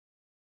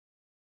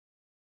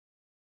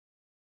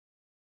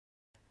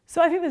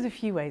So I think there's a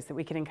few ways that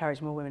we can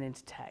encourage more women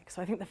into tech. So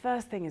I think the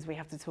first thing is we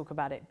have to talk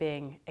about it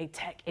being a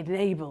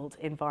tech-enabled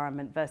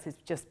environment versus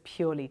just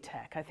purely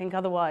tech. I think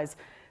otherwise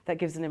that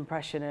gives an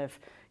impression of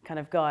kind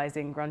of guys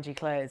in grungy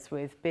clothes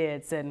with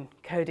beards and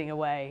coding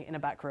away in a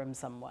back room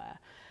somewhere,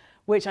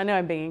 which I know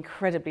I'm being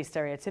incredibly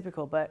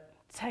stereotypical, but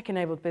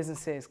tech-enabled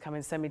businesses come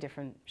in so many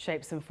different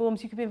shapes and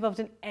forms. You can be involved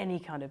in any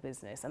kind of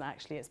business, and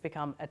actually it's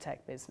become a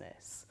tech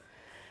business.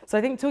 So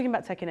I think talking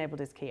about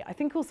tech-enabled is key. I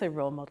think also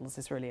role models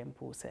is really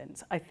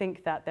important. I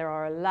think that there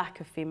are a lack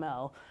of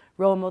female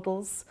role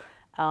models.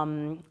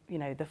 You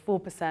know, the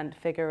 4%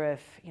 figure of,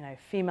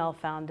 female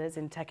founders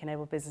in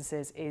tech-enabled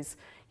businesses is,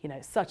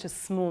 such a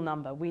small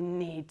number. We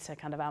need to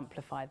kind of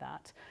amplify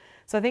that.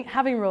 So I think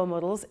having role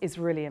models is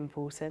really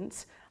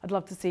important. I'd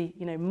love to see,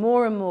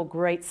 more and more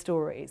great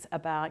stories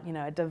about,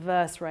 a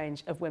diverse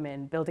range of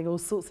women building all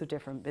sorts of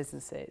different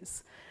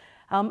businesses.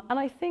 And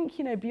I think,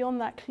 beyond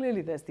that,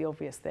 clearly there's the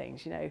obvious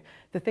things,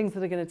 the things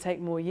that are going to take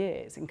more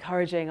years,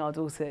 encouraging our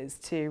daughters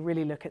to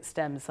really look at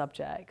STEM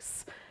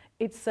subjects.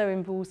 It's so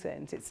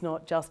important. It's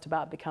not just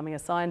about becoming a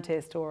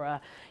scientist or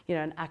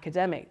an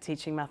academic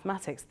teaching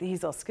mathematics.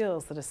 These are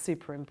skills that are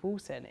super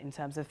important in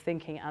terms of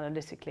thinking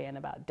analytically and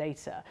about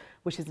data,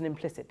 which is an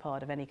implicit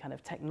part of any kind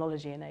of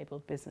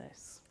technology-enabled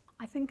business.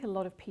 I think a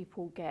lot of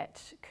people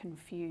get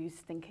confused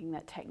thinking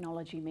that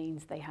technology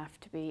means they have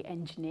to be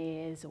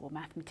engineers or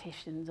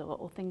mathematicians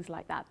or things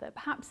like that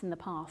perhaps in the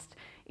past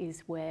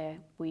is where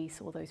we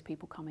saw those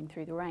people coming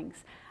through the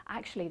ranks.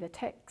 Actually, the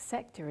tech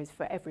sector is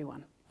for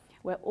everyone.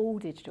 We're all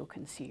digital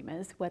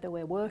consumers, whether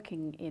we're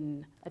working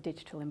in a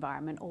digital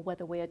environment or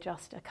whether we're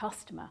just a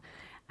customer.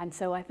 And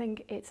so I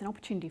think it's an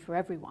opportunity for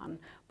everyone,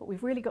 but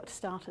we've really got to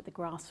start at the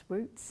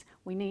grassroots.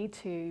 We need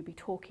to be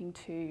talking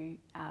to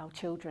our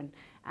children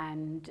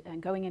and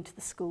going into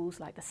the schools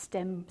like the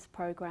STEMS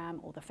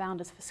program or the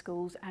Founders for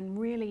Schools, and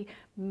really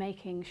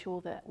making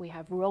sure that we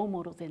have role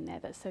models in there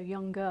that so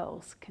young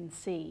girls can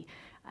see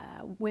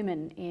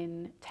women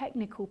in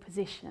technical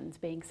positions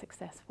being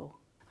successful.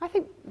 I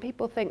think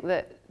people think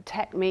that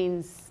tech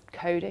means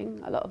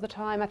coding a lot of the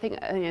time. I think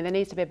there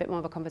needs to be a bit more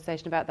of a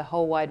conversation about the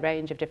whole wide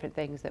range of different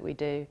things that we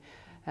do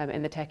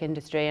in the tech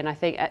industry. And I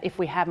think if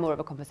we have more of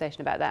a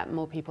conversation about that,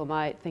 more people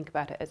might think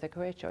about it as a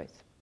career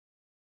choice.